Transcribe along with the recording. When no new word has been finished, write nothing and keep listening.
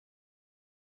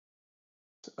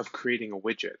Of creating a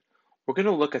widget, we're going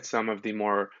to look at some of the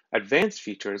more advanced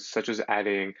features, such as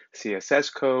adding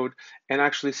CSS code and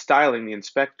actually styling the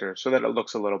inspector so that it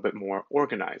looks a little bit more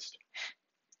organized.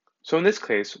 So in this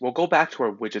case, we'll go back to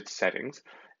our widget settings,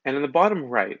 and in the bottom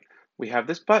right, we have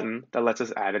this button that lets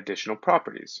us add additional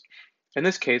properties. In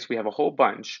this case, we have a whole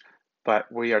bunch,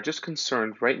 but we are just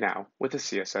concerned right now with the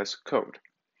CSS code.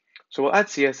 So we'll add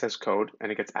CSS code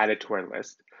and it gets added to our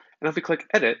list. And if we click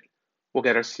edit, we'll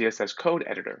get our CSS code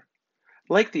editor.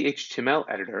 Like the HTML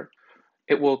editor,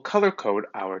 it will color code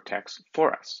our text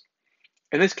for us.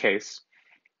 In this case,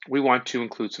 we want to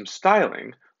include some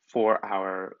styling for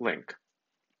our link.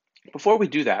 Before we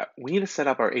do that, we need to set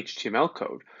up our HTML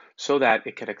code so that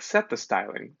it can accept the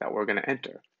styling that we're going to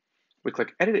enter. We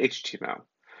click edit HTML,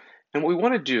 and what we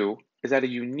want to do is add a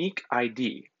unique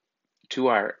ID to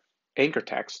our anchor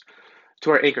text,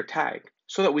 to our anchor tag,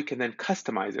 so that we can then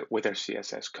customize it with our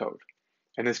CSS code.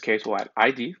 In this case, we'll add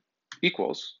ID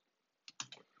equals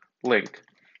link,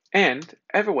 and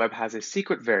EverWeb has a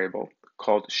secret variable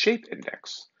called shape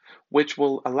index, which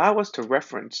will allow us to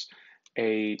reference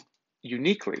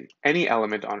uniquely any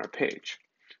element on our page.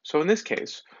 So in this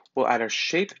case, we'll add our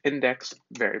shape index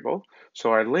variable.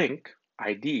 So our link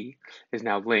ID is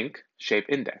now link shape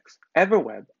index.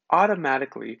 EverWeb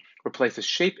automatically replaces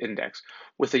shape index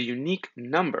with a unique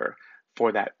number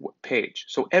for that page.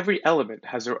 So every element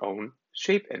has their own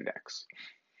shape index.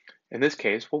 In this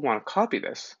case, we'll want to copy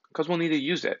this because we'll need to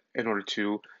use it in order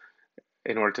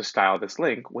to style this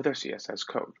link with our CSS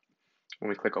code. When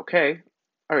we click OK,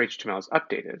 our HTML is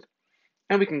updated,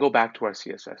 and we can go back to our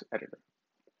CSS editor.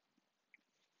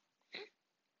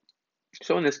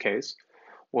 So in this case,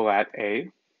 we'll add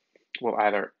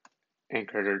our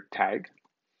anchor tag,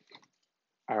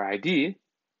 our ID,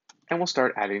 and we'll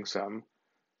start adding some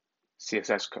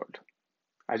CSS code.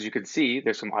 As you can see,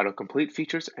 there's some autocomplete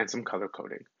features and some color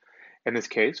coding. In this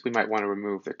case, we might want to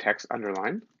remove the text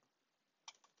underline.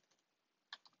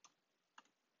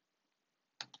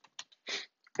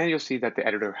 And you'll see that the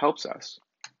editor helps us.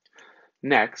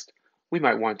 Next, we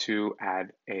might want to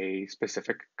add a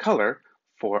specific color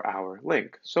for our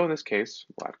link. So in this case,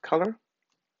 we'll add color,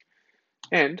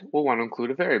 and we'll want to include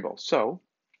a variable. So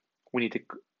we need to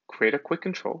create a quick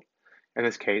control. In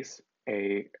this case,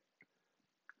 a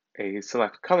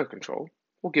select color control.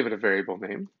 We'll give it a variable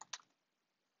name.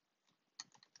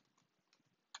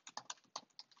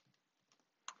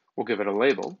 We'll give it a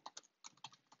label.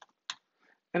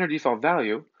 And our default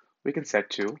value, we can set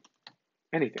to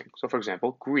anything. So for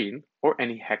example, green or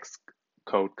any hex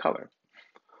code color.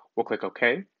 We'll click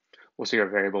OK. We'll see our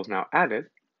variables now added.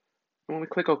 And when we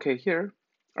click OK here,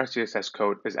 our CSS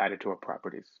code is added to our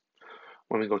properties.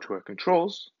 When we go to our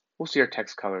controls, we'll see our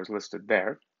text colors listed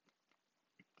there.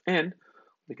 And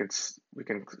we can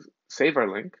save our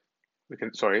link. We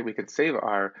can save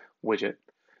our widget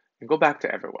and go back to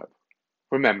EverWeb.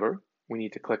 Remember, we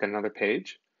need to click another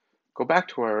page, go back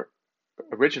to our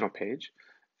original page,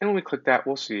 and when we click that,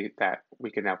 we'll see that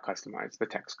we can now customize the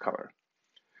text color.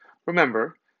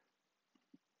 Remember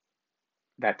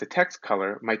that the text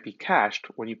color might be cached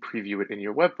when you preview it in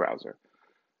your web browser,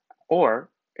 or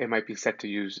it might be set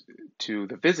to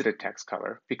the visited text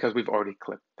color because we've already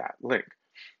clicked that link.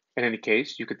 In any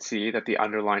case, you could see that the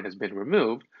underline has been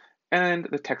removed and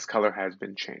the text color has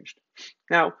been changed.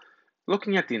 Now,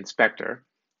 looking at the inspector,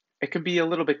 it can be a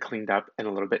little bit cleaned up and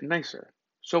a little bit nicer.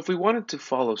 So if we wanted to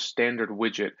follow standard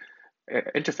widget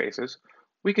interfaces,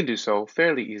 we can do so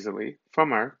fairly easily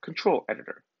from our control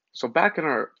editor. So back in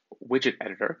our widget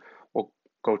editor, we'll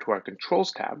go to our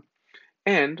controls tab,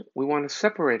 and we want to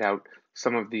separate out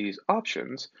some of these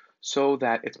options so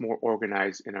that it's more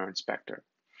organized in our inspector.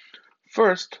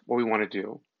 First, what we want to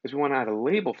do is we want to add a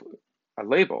label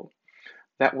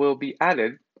that will be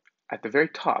added at the very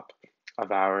top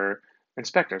of our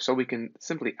inspector. So we can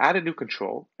simply add a new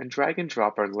control and drag and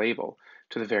drop our label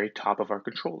to the very top of our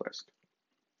control list.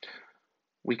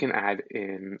 We can add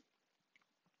in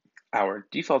our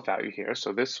default value here.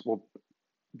 So this will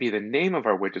be the name of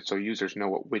our widget so users know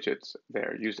what widgets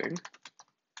they're using.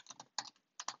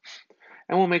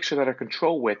 And we'll make sure that our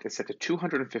control width is set to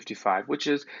 255, which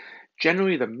is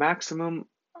generally the maximum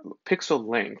pixel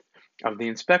length of the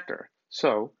inspector.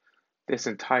 So this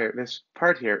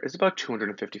part here is about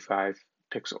 255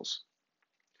 pixels.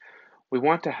 We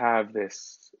want to have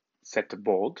this set to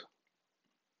bold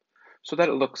so that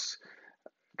it looks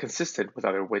consistent with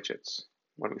other widgets.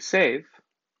 When we save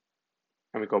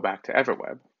and we go back to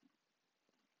EverWeb,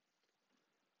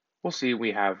 we'll see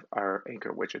we have our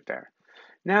anchor widget there.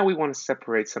 Now we want to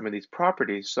separate some of these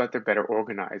properties so that they're better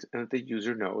organized and that the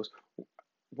user knows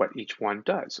what each one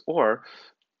does. Or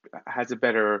has a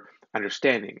better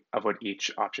understanding of what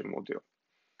each option will do.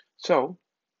 So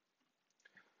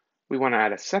we want to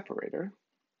add a separator,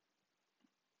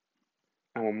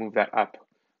 and we'll move that up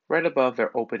right above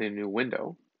their open in new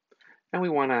window, and we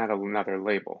want to add another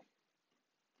label.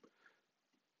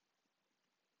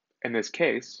 In this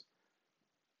case,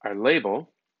 our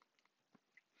label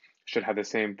should have the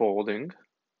same bolding.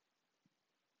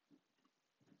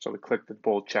 So we click the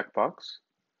bold checkbox.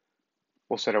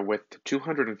 We'll set our width to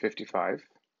 255,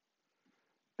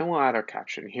 and we'll add our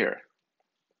caption here.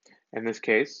 In this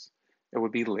case, it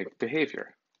would be linked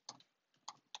behavior.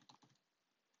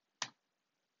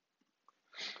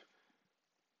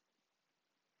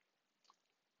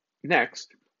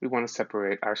 Next, we want to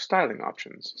separate our styling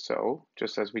options. So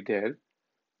just as we did,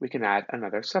 we can add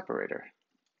another separator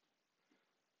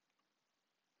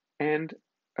and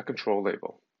a control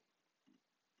label.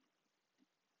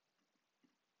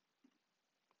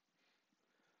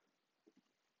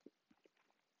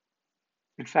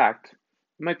 In fact,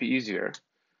 it might be easier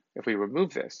if we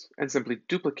remove this and simply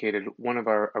duplicated one of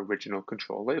our original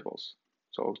control labels.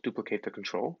 So I'll duplicate the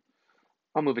control.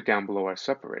 I'll move it down below our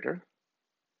separator,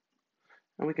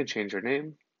 and we can change our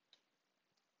name.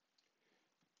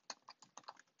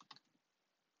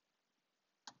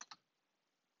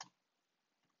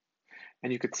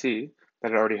 And you can see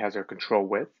that it already has our control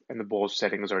width, and the bold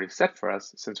setting is already set for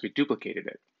us since we duplicated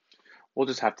it. We'll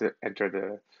just have to enter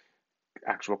the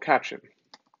actual caption.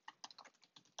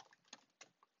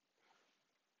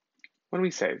 When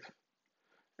we save,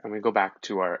 and we go back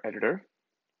to our editor,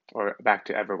 or back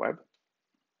to EverWeb,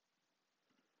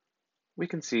 we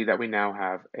can see that we now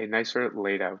have a nicer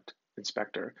laid out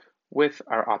inspector with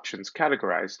our options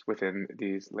categorized within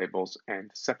these labels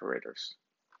and separators.